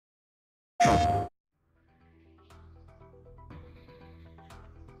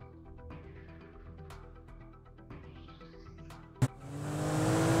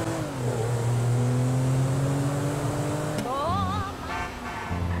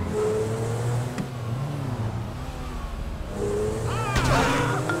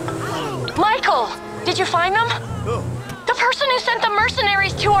Michael, did you find them? Who? The person who sent the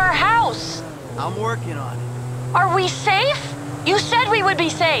mercenaries to our house. I'm working on it. Are we safe? You said we would be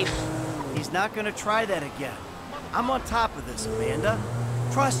safe. He's not gonna try that again. I'm on top of this, Amanda.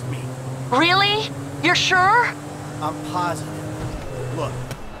 Trust me. Really? You're sure? I'm positive. Look,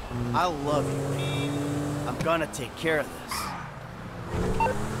 I love you, baby. I'm gonna take care of this.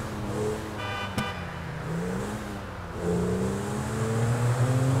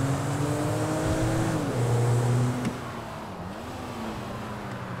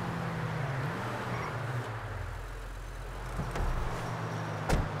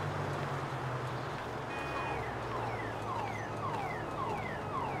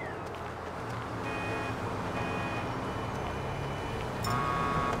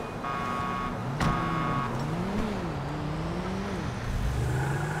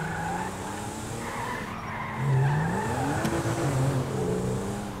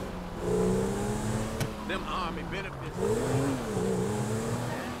 Them army benefits.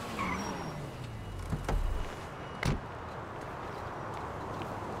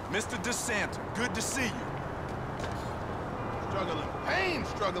 Mr. DeSanta, good to see you. Struggling pain.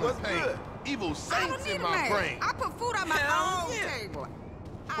 Good? Evil saints in my brain. I put food on my own table.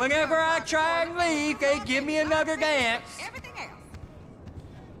 Whenever I try and leave, they give me another dance. Everything else.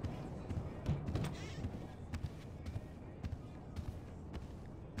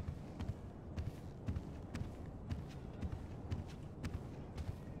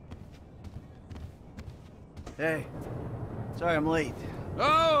 Hey, sorry I'm late.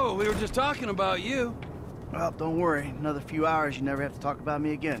 Oh, we were just talking about you. Well, don't worry. Another few hours, you never have to talk about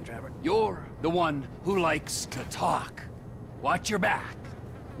me again, Trevor. You're the one who likes to talk. Watch your back,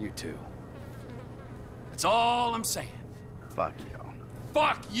 you two. That's all I'm saying. Fuck you.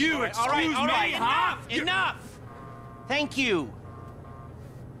 Fuck you, excuse me, huh? Enough! Thank you.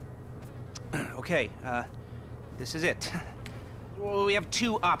 Okay, this is it. Well, we have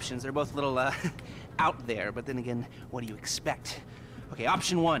two options. They're both a little, out there, but then again, what do you expect? Okay,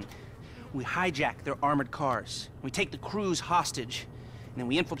 option one. We hijack their armored cars. We take the crews hostage, and then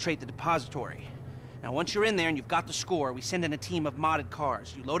we infiltrate the depository. Now, once you're in there and you've got the score, we send in a team of modded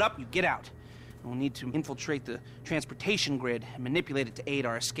cars. You load up, you get out. And we'll need to infiltrate the transportation grid and manipulate it to aid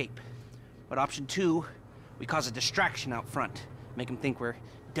our escape. But option two, we cause a distraction out front. Make them think we're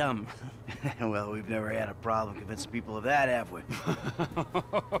dumb. Well, we've never had a problem convincing people of that, have we?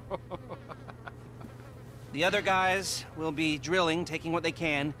 The other guys will be drilling, taking what they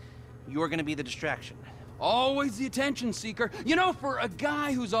can. You're gonna be the distraction. Always the attention seeker. You know, for a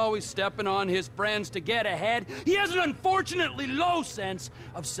guy who's always stepping on his friends to get ahead, he has an unfortunately low sense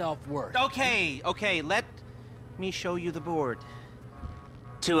of self-worth. Okay, let me show you the board.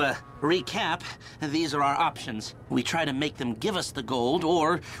 To recap, these are our options. We try to make them give us the gold,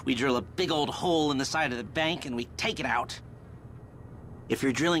 or we drill a big old hole in the side of the bank and we take it out. If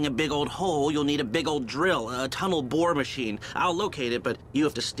you're drilling a big old hole, you'll need a big old drill, a tunnel bore machine. I'll locate it, but you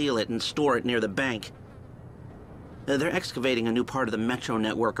have to steal it and store it near the bank. They're excavating a new part of the metro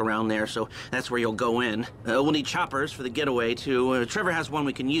network around there, so that's where you'll go in. We'll need choppers for the getaway, too. Trevor has one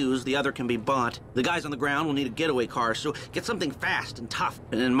we can use. The other can be bought. The guys on the ground will need a getaway car, so get something fast and tough,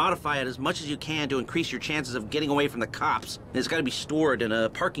 and then modify it as much as you can to increase your chances of getting away from the cops. It's got to be stored in a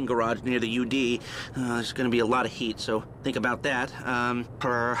parking garage near the UD. There's going to be a lot of heat, so think about that. I'm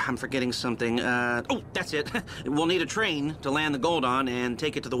forgetting something. Oh, that's it. We'll need a train to land the gold on and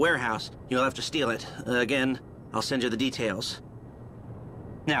take it to the warehouse. You'll have to steal it. Again, I'll send you the details.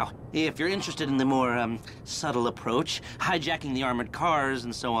 Now, if you're interested in the more, subtle approach, hijacking the armored cars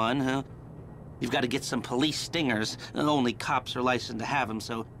and so on, you've got to get some police stingers. Only cops are licensed to have them,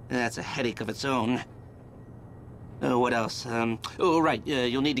 so that's a headache of its own. What else?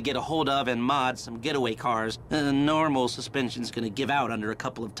 You'll need to get a hold of and mod some getaway cars. Normal suspension's gonna give out under a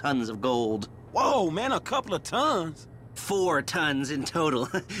couple of tons of gold. Whoa, man, a couple of tons. 4 tons in total.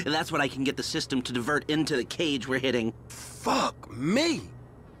 That's what I can get the system to divert into the cage we're hitting. Fuck me.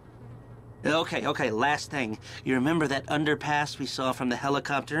 Okay, last thing. You remember that underpass we saw from the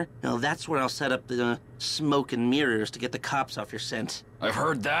helicopter? Well, that's where I'll set up the smoke and mirrors to get the cops off your scent. I've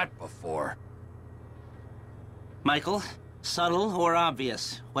heard that before. Michael, subtle or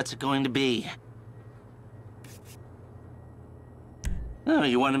obvious? What's it going to be? Oh,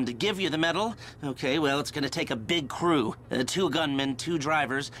 you want him to give you the medal? Okay, well, it's gonna take a big crew. 2 gunmen, 2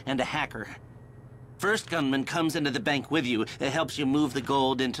 drivers, and a hacker. First gunman comes into the bank with you. It helps you move the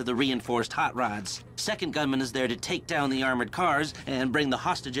gold into the reinforced hot rods. Second gunman is there to take down the armored cars and bring the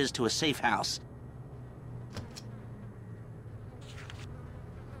hostages to a safe house.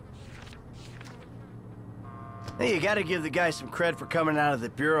 Hey, you gotta give the guy some credit for coming out of the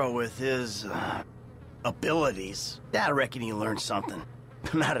Bureau with his, abilities. Yeah, I reckon he learned something.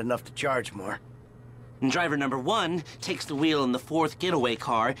 Not enough to charge more. And driver number 1 takes the wheel in the 4th getaway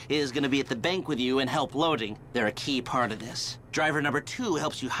car, is gonna be at the bank with you and help loading. They're a key part of this. Driver number 2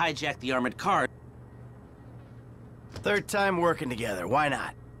 helps you hijack the armored car. Third time working together, why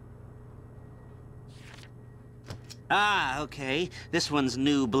not? Ah, okay. This one's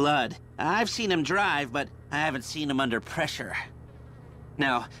new blood. I've seen him drive, but I haven't seen him under pressure.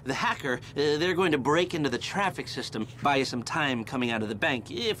 Now, the hacker, they're going to break into the traffic system, buy you some time coming out of the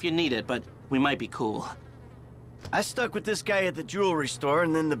bank, if you need it, but we might be cool. I stuck with this guy at the jewelry store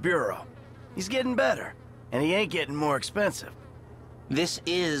and then the Bureau. He's getting better, and he ain't getting more expensive. This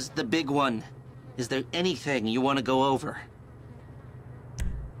is the big one. Is there anything you want to go over?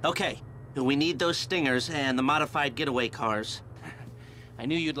 Okay, we need those Stingers and the modified getaway cars. I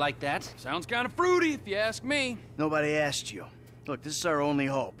knew you'd like that. Sounds kind of fruity, if you ask me. Nobody asked you. Look, this is our only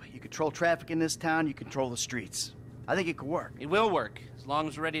hope. You control traffic in this town, you control the streets. I think it could work. It will work, as long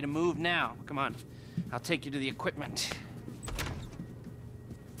as we're ready to move now. Come on, I'll take you to the equipment.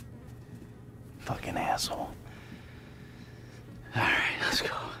 Fucking asshole. All right, let's go.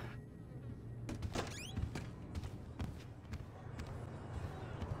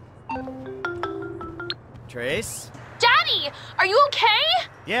 Trace? Daddy, are you okay?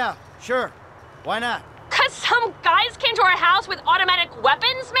 Yeah, sure. Why not? 'Cause some guys came to our house with automatic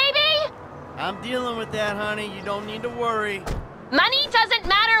weapons, maybe? I'm dealing with that, honey. You don't need to worry. Money doesn't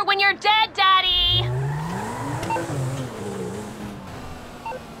matter when you're dead, Daddy.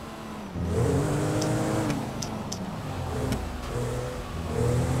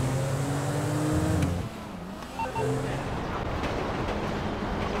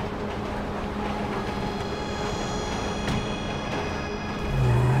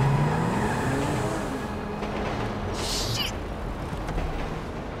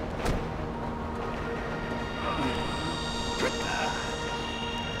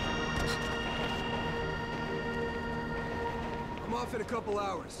 I'm off in a couple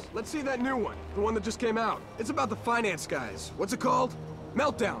hours. Let's see that new one, the one that just came out. It's about the finance guys. What's it called?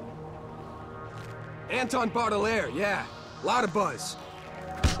 Meltdown. Anton Baudelaire, yeah. Lot of buzz.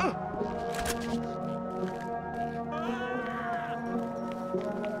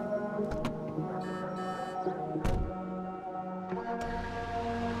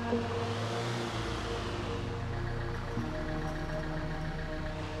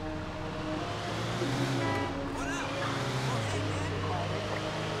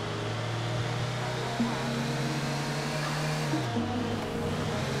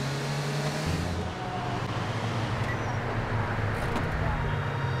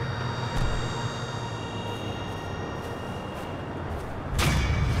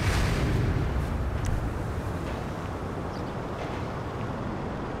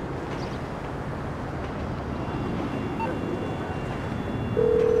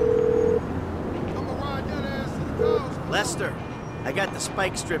 Lester, I got the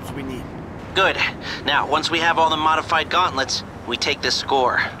spike strips we need. Good. Now, once we have all the modified gauntlets, we take this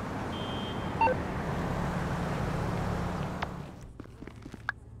score.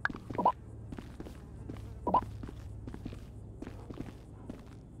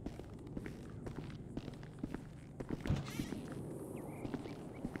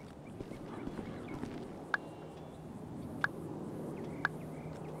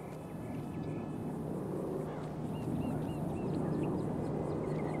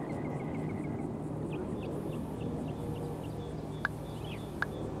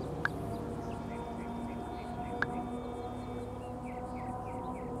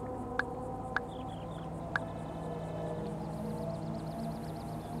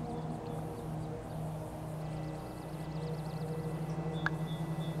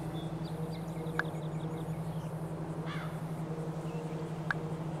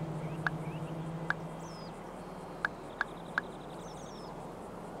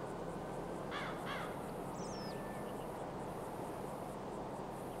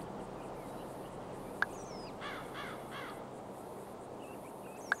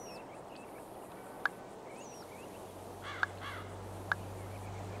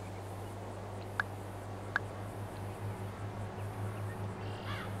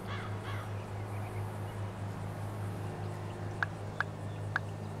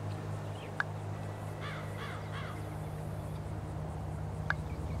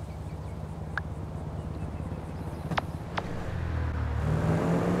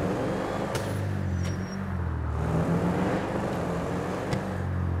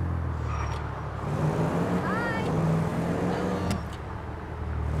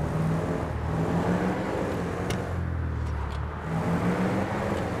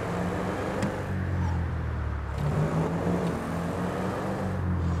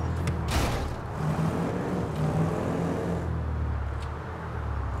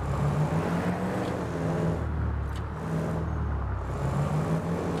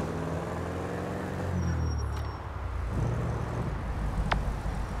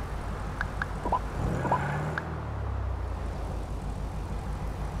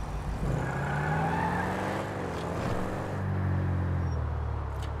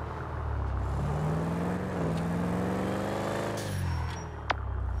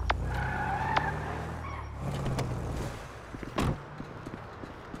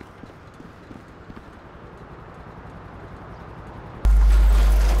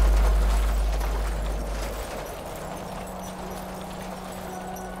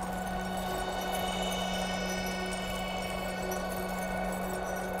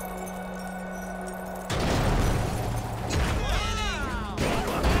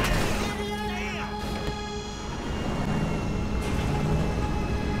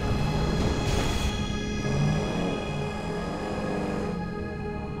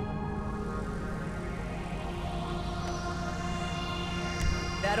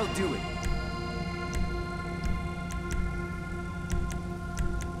 That'll do it.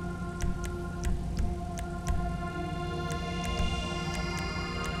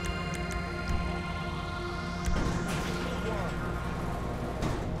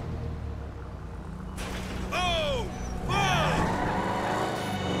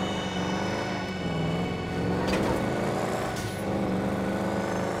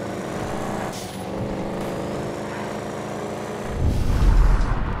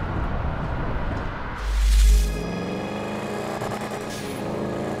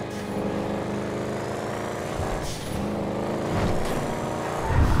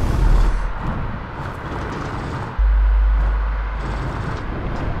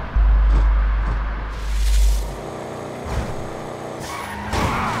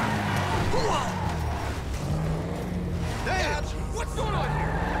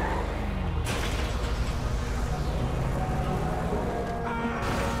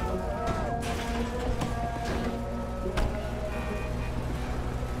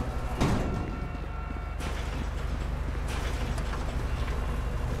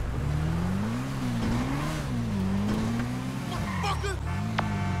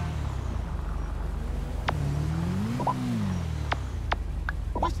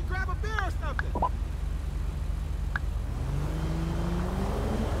 We should grab a beer or something.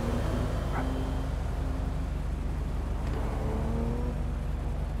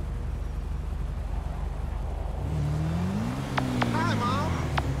 Hi, Mom.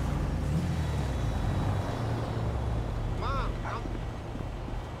 Mom,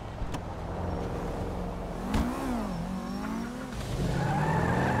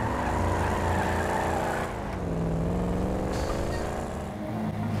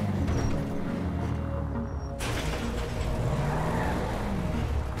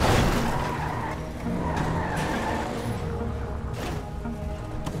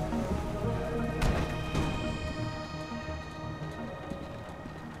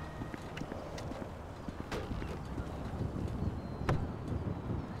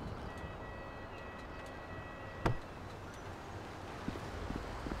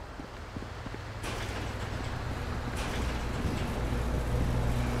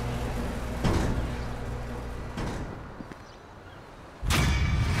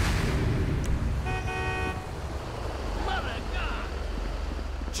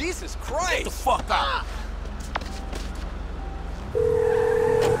 Jesus Christ! get the fuck out.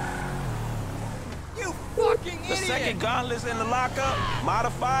 You fucking idiot! The second gauntlet's in the lockup,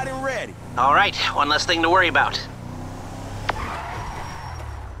 modified and ready. All right, one less thing to worry about.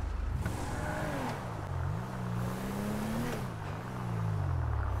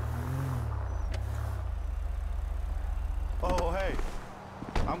 Oh, hey.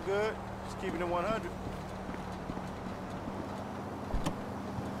 I'm good. Just keeping it 100.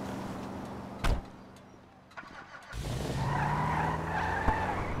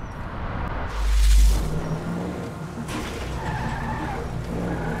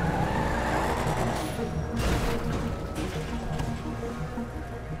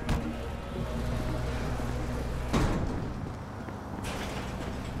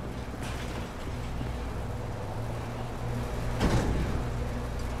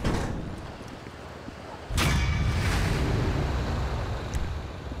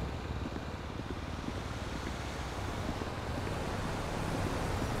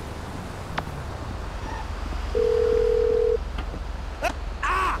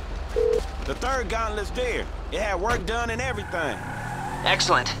 The third gauntlet's there. It had work done and everything.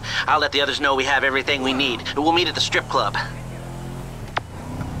 Excellent. I'll let the others know we have everything we need. We'll meet at the strip club. Man,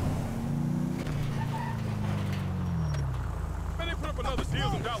 they put up another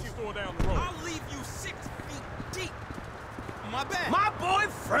deals and dollar store down the road. I'll leave you 6 feet deep. My bad. My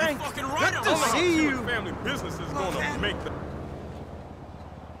boy Frank! You're fucking right. Good to see you! Family business is gonna make the...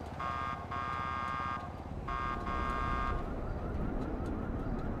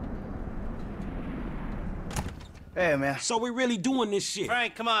 Hey, man. So we really doing this shit.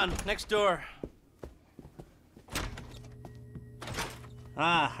 Frank, come on. Next door.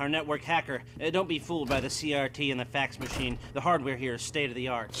 Ah, our network hacker. Don't be fooled by the CRT and the fax machine. The hardware here is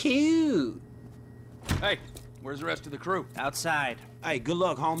state-of-the-art. Cute! Hey, where's the rest of the crew? Outside. Hey, good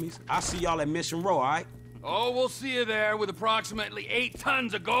luck, homies. I'll see y'all at Mission Row, all right? Oh, we'll see you there with approximately 8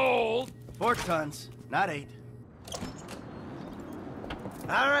 tons of gold. 4 tons, not 8.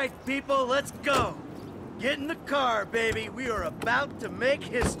 All right, people, let's go. Get in the car, baby. We are about to make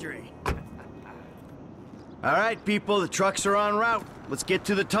history. All right, people, the trucks are en route. Let's get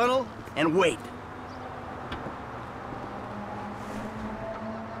to the tunnel and wait.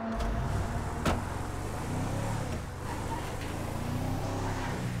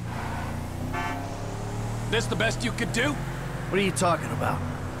 This the best you could do? What are you talking about?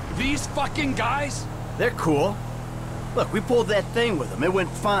 These fucking guys? They're cool. Look, we pulled that thing with them. It went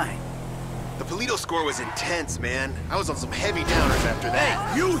fine. The Polito score was intense, man. I was on some heavy downers after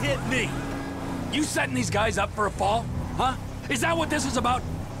that. Hey, you hit me! You setting these guys up for a fall? Huh? Is that what this is about?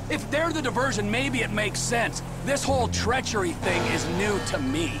 If they're the diversion, maybe it makes sense. This whole treachery thing is new to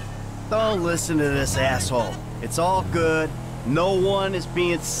me. Don't listen to this asshole. It's all good. No one is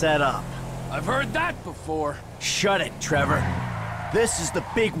being set up. I've heard that before. Shut it, Trevor. This is the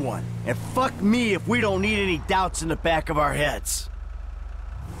big one. And fuck me if we don't need any doubts in the back of our heads.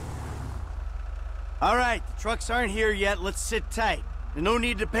 All right, the trucks aren't here yet. Let's sit tight. There's no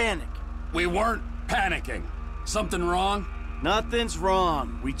need to panic. We weren't panicking. Something wrong? Nothing's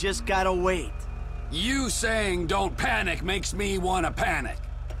wrong. We just gotta wait. You saying don't panic makes me want to panic.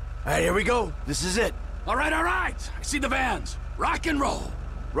 All right, here we go. This is it. All right, all right. I see the vans. Rock and roll.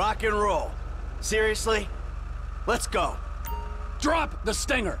 Rock and roll. Seriously? Let's go. Drop the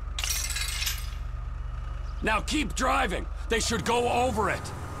stinger. Now keep driving. They should go over it.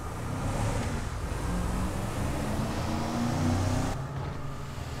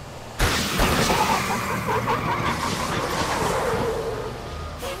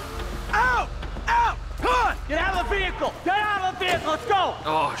 Out! Out! Come on! Get out of the vehicle! Get out of the vehicle! Let's go!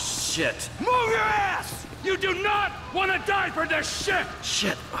 Oh, shit. Move your ass! You do not want to die for this shit!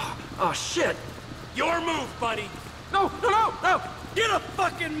 Shit. Oh, shit. Your move, buddy. No! Get a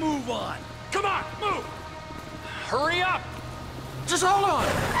fucking move on! Come on, move! Hurry up! Just hold on.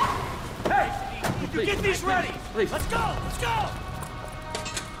 Hey! You get these ready! Please. Let's go! Let's go!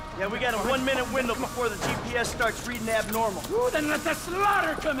 Yeah, we got a 1-minute window before the GPS starts reading abnormal. Ooh, then let the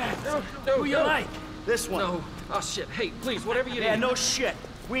slaughter commence! Who you like? This one. No. Oh, shit. Hey, please, whatever you Yeah, need. no shit.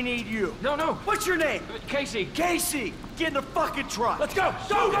 We need you. No. What's your name? Casey. Casey! Get in the fucking truck! Let's go!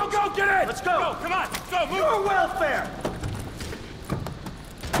 Go, get in! Let's go! Come on, let's go, move! Your welfare!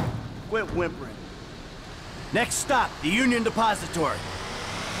 Quit whimpering. Next stop, the Union Depository.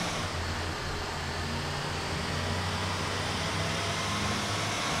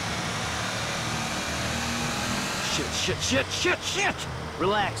 Shit!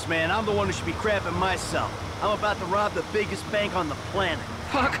 Relax, man. I'm the one who should be crapping myself. I'm about to rob the biggest bank on the planet.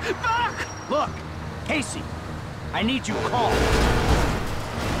 Fuck! Look, Casey, I need you calm.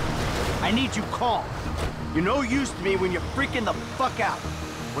 I need you calm. You're no use to me when you're freaking the fuck out.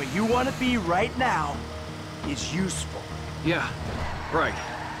 What you want to be right now is useful. Yeah, right.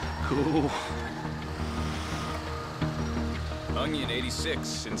 Cool. Onion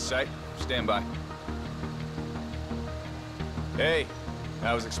 86 in sight. Stand by. Hey,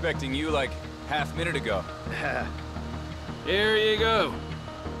 I was expecting you like half minute ago. Here you go.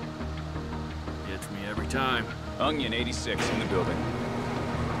 Gets me every time. Onion 86 in the building.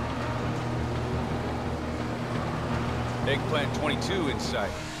 Eggplant 22 in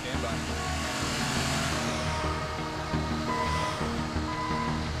sight. Stand by.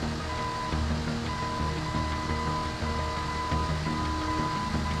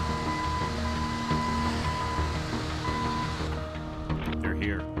 They're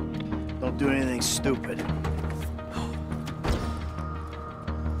here. Don't do anything stupid.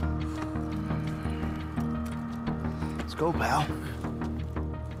 Let's go, pal.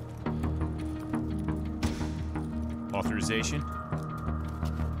 Authorization?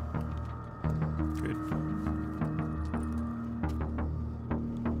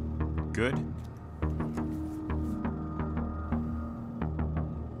 Good.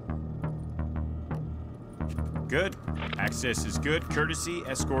 Good. Access is good. Courtesy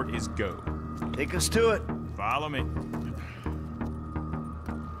escort is go. Take us to it. Follow me.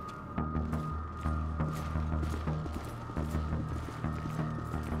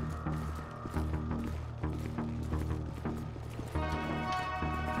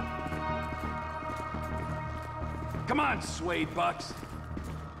 Come on, Suede Bucks.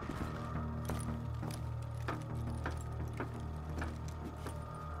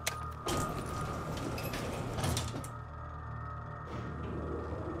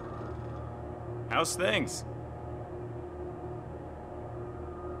 How's things?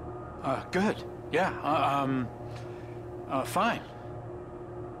 Good. Yeah, fine.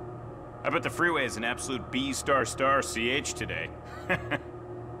 I bet the freeway is an absolute B*** CH today.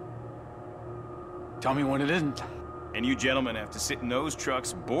 Tell me when it isn't. And you gentlemen have to sit in those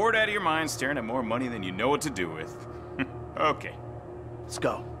trucks, bored out of your minds, staring at more money than you know what to do with. Okay. Let's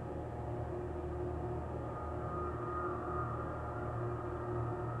go.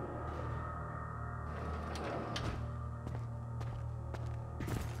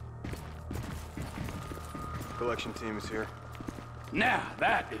 Collection team is here. Now,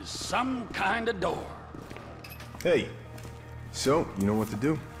 that is some kind of door. Hey, so, you know what to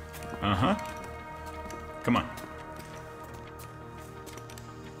do? Uh-huh. Come on.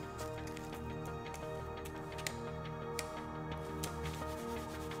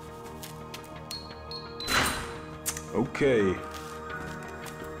 Okay.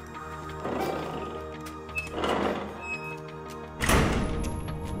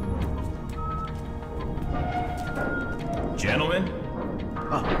 Gentlemen?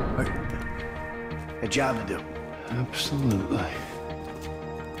 Oh, okay. A job to do. Absolutely.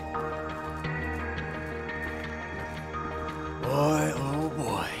 Boy, oh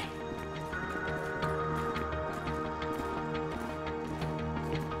boy.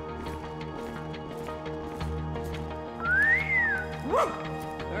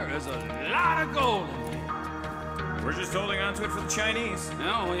 There is a lot of gold in here. We're just holding on to it for the Chinese.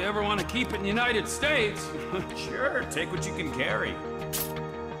 No, you ever want to keep it in the United States? Sure, take what you can carry.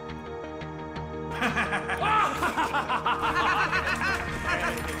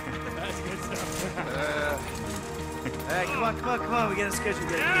 That's good stuff. Hey, come on, we got a schedule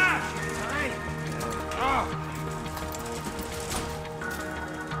today.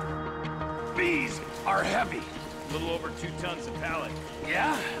 These are heavy. A little over 2 tons a pallet.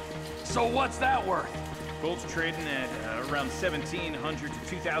 Yeah? So what's that worth? Gold's trading at around 1,700 to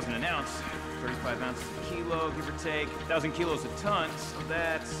 2,000 an ounce. 35 ounces a kilo, give or take. 1,000 kilos a ton, so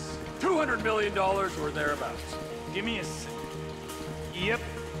that's... $200 million or thereabouts. Give me a second. Yep,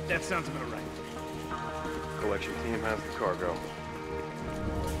 that sounds about right. Collection team has the cargo.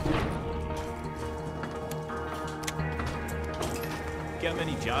 Got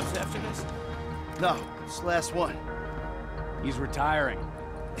many jobs after this? No, it's the last one. He's retiring.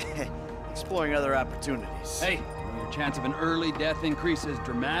 Exploring other opportunities. Hey, your chance of an early death increases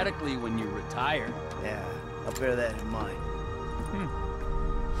dramatically when you retire. Yeah, I'll bear that in mind.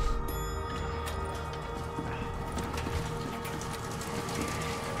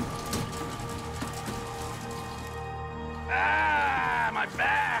 Ah, my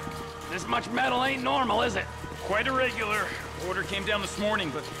back! This much metal ain't normal, is it? Quite irregular. Order came down this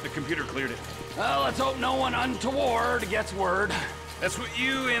morning, but the computer cleared it. Well, let's hope no one untoward gets word. That's what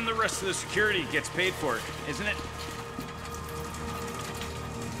you and the rest of the security gets paid for, isn't it?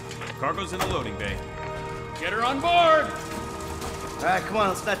 Cargo's in the loading bay. Get her on board! All right, come on,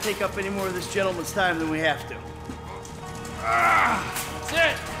 let's not take up any more of this gentleman's time than we have to. That's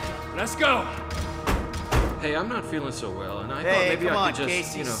it! Let's go! Hey, I'm not feeling so well, and I thought Hey, maybe come I on, could just,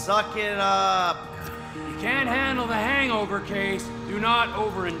 Casey, you know... suck it up. You can't handle the hangover, Case. Do not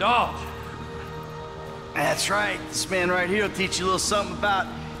overindulge. That's right. This man right here will teach you a little something about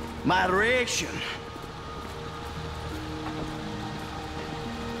moderation.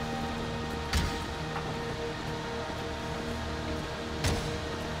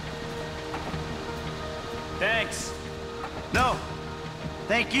 Thanks. No.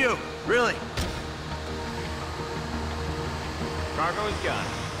 Thank you. Really. Cargo is gone.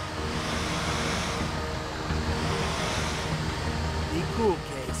 Be cool,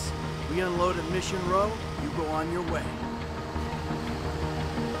 Case. We unload at Mission Row, you go on your way.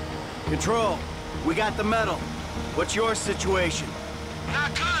 Control, we got the metal. What's your situation?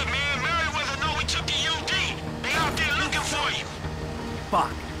 Not good, man. Merriweather know we took the UD. They out there looking for you.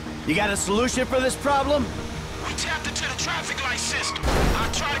 Fuck. You got a solution for this problem? We tapped into the traffic light system.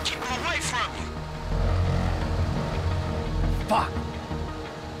 I'll try to keep them away from you. Fuck.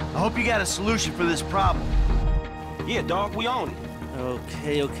 I hope you got a solution for this problem. Yeah, dog, we own it.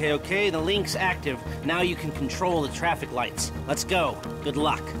 Okay. The link's active. Now you can control the traffic lights. Let's go. Good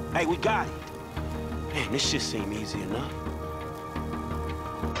luck. Hey, we got it. Man, this shit seem easy enough.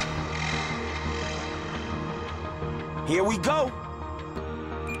 Here we go.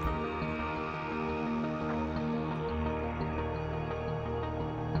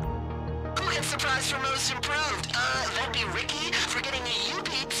 Who gets the prize for most improved? That'd be Ricky for getting you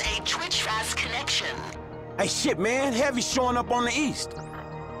peeps a Twitch fast connection. Hey, shit, man. Heavy's showing up on the east. We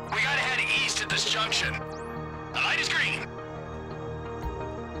gotta head east at this junction. The light is green.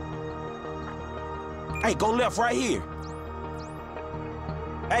 Hey, go left right here.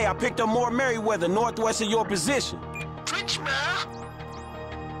 Hey, I picked up more Merriweather northwest of your position. Twitch, ma.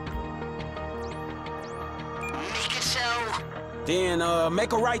 Make it so. Then,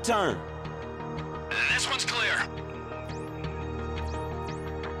 make a right turn. This one's clear.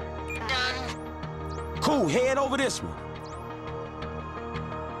 Cool, head over this one.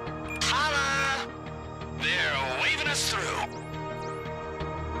 Holla! They're waving us through.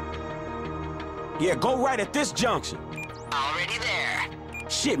 Yeah, go right at this junction. Already there.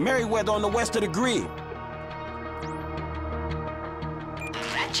 Shit, Merriweather on the west of the grid.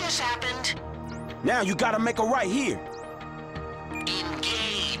 That just happened. Now you gotta make a right here.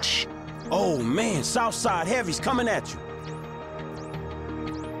 Engage. Oh man, Southside Heavy's coming at you.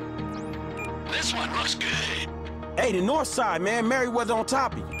 This one looks good. Hey, the north side, man. Merryweather on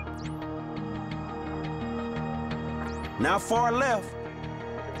top of you. Now far left.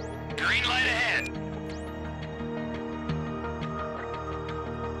 Green light ahead.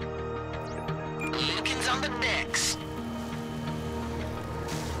 Lucan's on the decks.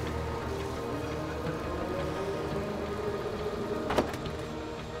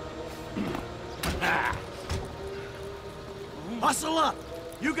 Hustle up!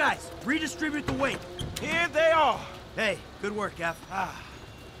 You guys, redistribute the weight. Here they are. Hey, good work, F.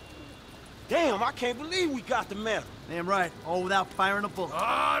 Damn, I can't believe we got the medal. Damn right, all without firing a bullet.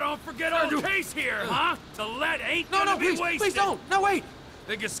 Oh, don't forget our case here, huh? The lead ain't gonna be wasted. Please don't! No, wait!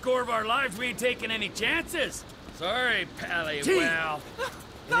 Biggest score of our lives, we ain't taking any chances. Sorry, Pally, T. well...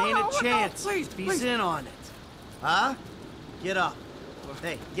 It ain't a chance. Please, He's in on it. Huh? Get up.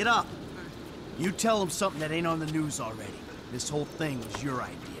 Hey, get up. You tell him something that ain't on the news already. This whole thing was your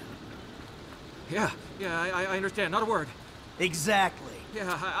idea. Yeah, I understand. Not a word. Exactly.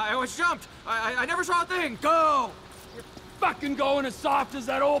 Yeah, I was jumped. I never saw a thing. Go! You're fucking going as soft as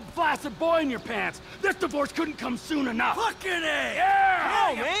that old flaccid boy in your pants. This divorce couldn't come soon enough. Fucking A! Yeah!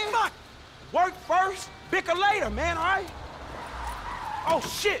 Oh, man. Fuck. Work first, bicker later, man, all right? Oh,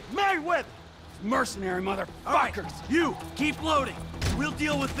 shit, Merryweather. Mercenary motherfuckers. Right, you, keep loading. We'll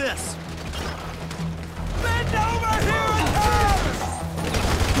deal with this. Bend over here and come!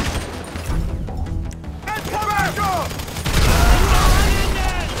 And come back up!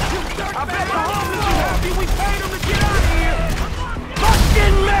 I bet the homies are happy we paid them to get out of here!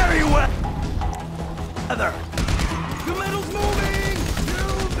 Fucking Merryweather! The metal's moving!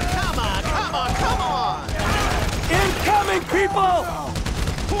 Come on, come on, come on! Incoming, people!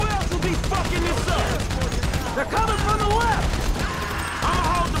 Who else will be fucking this up? They're coming from the left!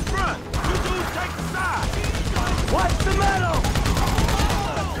 I'll hold the front. You dudes take the side. Watch the metal!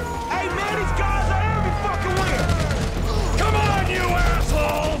 Hey, man, these guys are every fucking where. Come on, you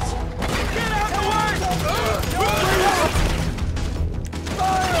assholes! Get out the way!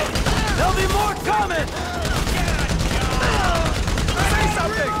 There'll be more coming! Say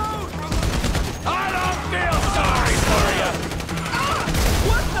something! I don't feel sorry for you!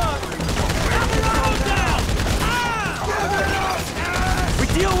 What the? We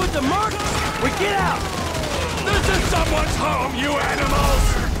deal with the merc, we get out! This is someone's home, you animals!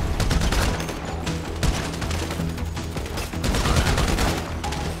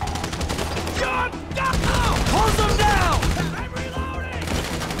 God! Hold them down! I'm reloading!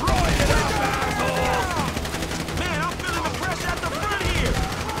 Roid it up, assholes! Man, I'm feeling the pressure at the front here.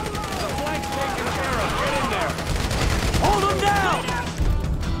 The flank's taken care of. Get in there. Hold them down!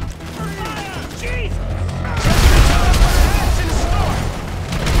 Jesus!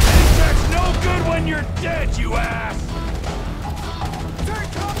 That's no good when you're dead, you ass!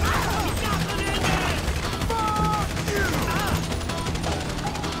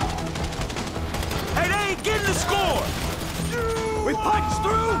 Hey, they ain't getting the score. We punch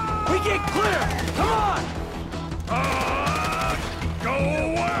through, we get clear! Come on! Go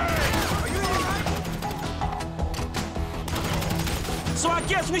away! So I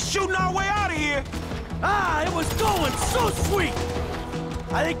guess we shooting our way out of here. Ah, it was going so sweet!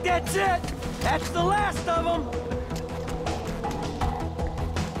 I think that's it! That's the last of them!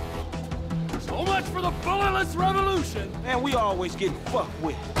 So much for the bulletless revolution! Man, we always getting fucked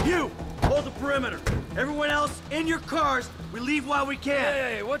with. You, hold the perimeter. Everyone else, in your cars. We leave while we can.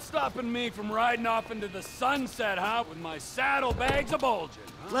 Hey, what's stopping me from riding off into the sunset, huh? With my saddlebags a-bulging,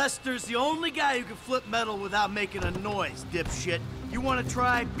 huh? Lester's the only guy who can flip metal without making a noise, dipshit. You want to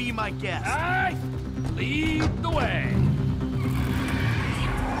try? Be my guest. Aye! Lead the way!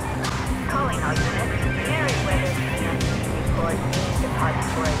 Calling all units. Merryweather PNC report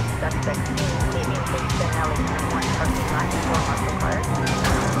depository suspect seen leaving Big Alley 1 parking lot for muscle cars.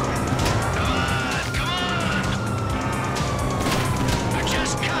 Come on! They're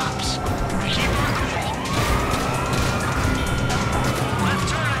just cops. Keep our cool. Let's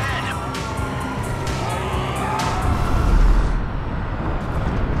turn ahead.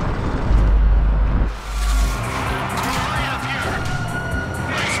 Hurry up here.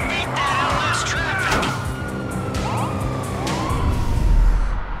 Let's beat that LS traffic.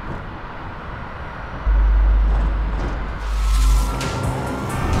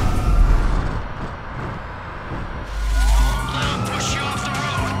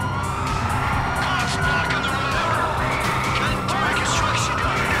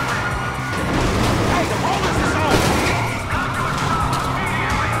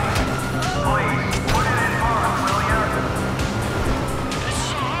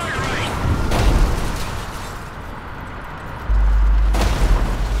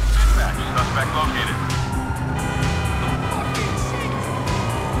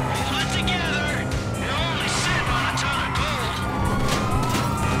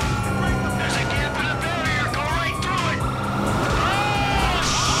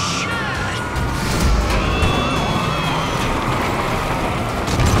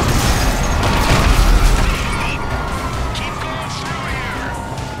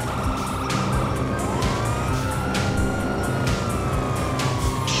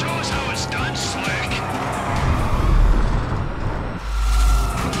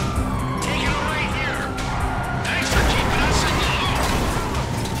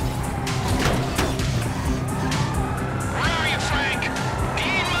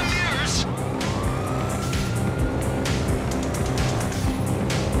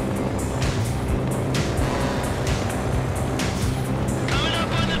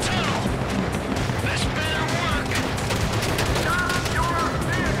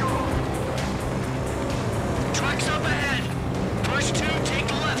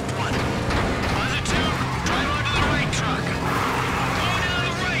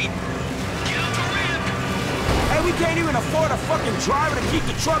 driver to keep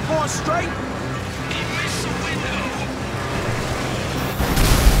the truck going straight? He missed the window.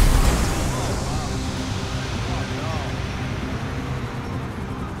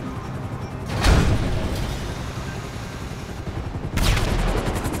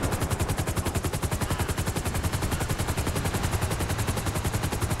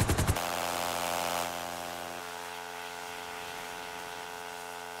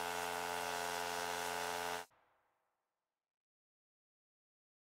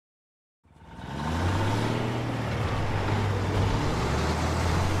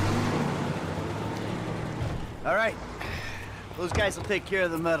 All right. Those guys will take care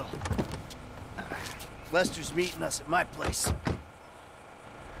of the metal. Lester's meeting us at my place.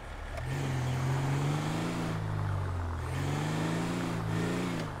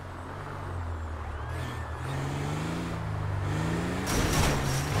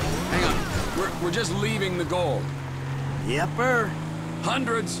 Hang on. We're just leaving the gold. Yepper.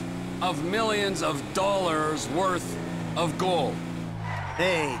 Hundreds of millions of dollars worth of gold.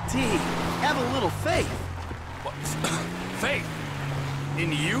 Hey, T, have a little faith. What? Faith?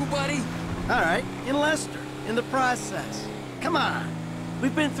 In you, buddy? All right, in Lester, in the process. Come on.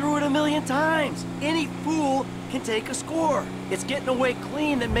 We've been through it a million times. Any fool can take a score. It's getting away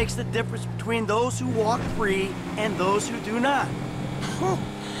clean that makes the difference between those who walk free and those who do not.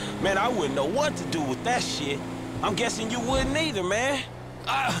 Man, I wouldn't know what to do with that shit. I'm guessing you wouldn't either, man.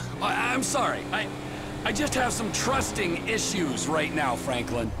 I'm sorry. I just have some trusting issues right now,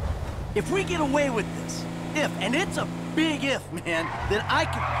 Franklin. If we get away with this, and it's a big if, man, then I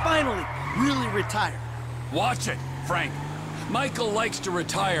can finally really retire. Watch it, Frank. Michael likes to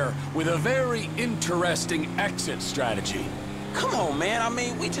retire with a very interesting exit strategy. Come on, man. I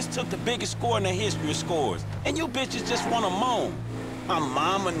mean, we just took the biggest score in the history of scores, and you bitches just want to moan. My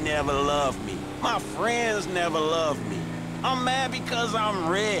mama never loved me. My friends never loved me. I'm mad because I'm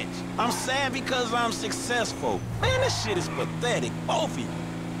rich. I'm sad because I'm successful. Man, this shit is pathetic, both of you.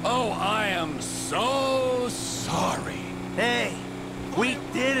 Oh, I am so sorry. Hey, we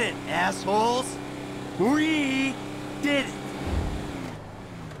did it, assholes. We did it.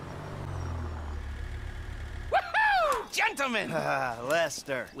 Woohoo! Gentlemen!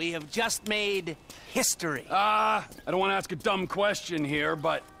 Lester. We have just made history. I don't want to ask a dumb question here,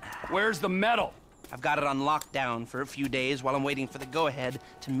 but where's the metal? I've got it on lockdown for a few days while I'm waiting for the go-ahead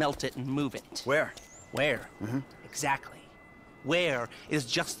to melt it and move it. Where? Where? Exactly. Where is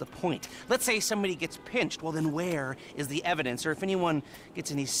just the point. Let's say somebody gets pinched, well then where is the evidence? Or if anyone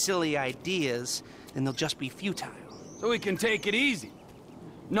gets any silly ideas, then they'll just be futile. So we can take it easy,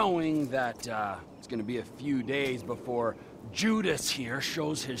 knowing that it's gonna be a few days before Judas here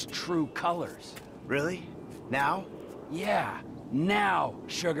shows his true colors. Really? Now? Yeah, now,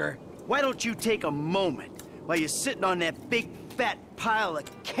 sugar. Why don't you take a moment while you're sitting on that big fat pile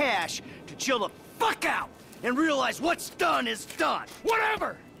of cash to chill the fuck out and realize what's done is done?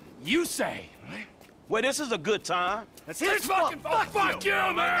 Whatever you say. Well, this is a good time. Let's fucking fuck you,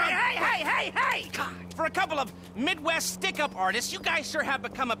 man! Hey! For a couple of Midwest stick-up artists, you guys sure have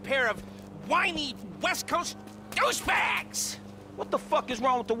become a pair of whiny West Coast douchebags! What the fuck is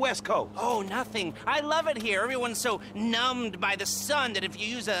wrong with the West Coast? Oh, nothing. I love it here. Everyone's so numbed by the sun that if you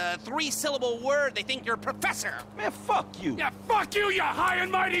use a 3-syllable word, they think you're a professor. Man, fuck you. Yeah, fuck you, you high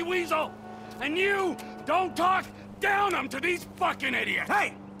and mighty weasel! And you don't talk down them to these fucking idiots!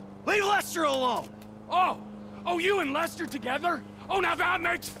 Hey! Leave Lester alone! Oh, you and Lester together? Oh, now that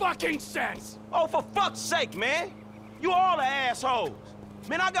makes fucking sense! Oh, for fuck's sake, man! You all are assholes.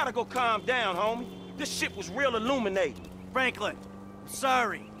 Man, I gotta go calm down, homie. This shit was real illuminating. Franklin,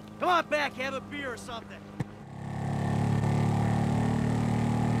 sorry. Come on back, have a beer or something.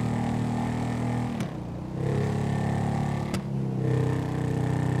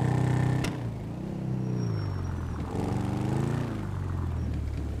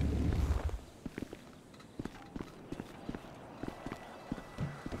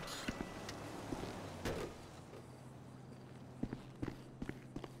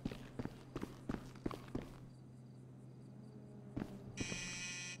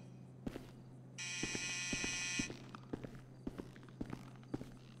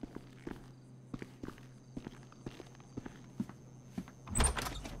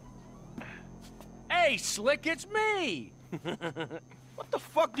 Hey, Slick, it's me! What the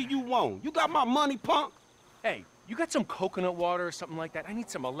fuck do you want? You got my money, punk? Hey, you got some coconut water or something like that? I need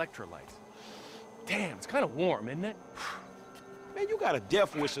some electrolytes. Damn, it's kind of warm, isn't it? Man, you got a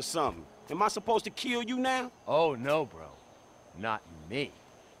death wish or something. Am I supposed to kill you now? Oh, no, bro. Not me.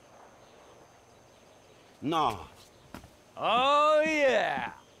 Nah. Oh,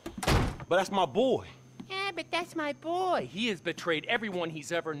 yeah! But that's my boy. Yeah, But that's my boy. He has betrayed everyone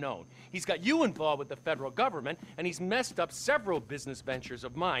he's ever known. He's got you involved with the federal government, and he's messed up several business ventures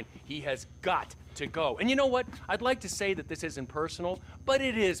of mine. He has got to go. And you know what? I'd like to say that this isn't personal, but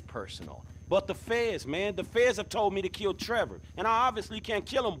it is personal. But the feds, man, the feds have told me to kill Trevor, and I obviously can't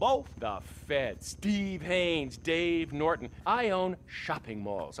kill them both. The feds, Steve Haynes, Dave Norton. I own shopping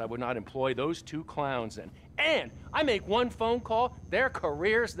malls. I would not employ those two clowns in. And I make one phone call, their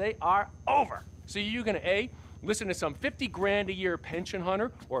careers, they are over. So you're gonna A, listen to some 50 grand a year pension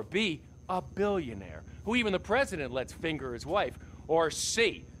hunter, or B, a billionaire, who even the president lets finger his wife, or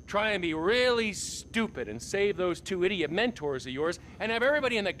C, try and be really stupid and save those two idiot mentors of yours and have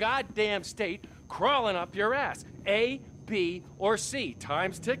everybody in the goddamn state crawling up your ass. A, B, or C.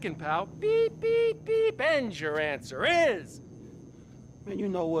 Time's ticking, pal. Beep, beep, beep. And your answer is... Man, you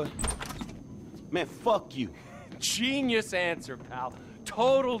know what? Man, fuck you. Genius answer, pal.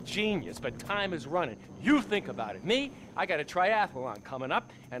 Total genius, but time is running. You think about it. Me, I got a triathlon coming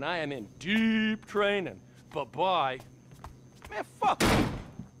up, and I am in deep training. Bye-bye. Man, fuck you.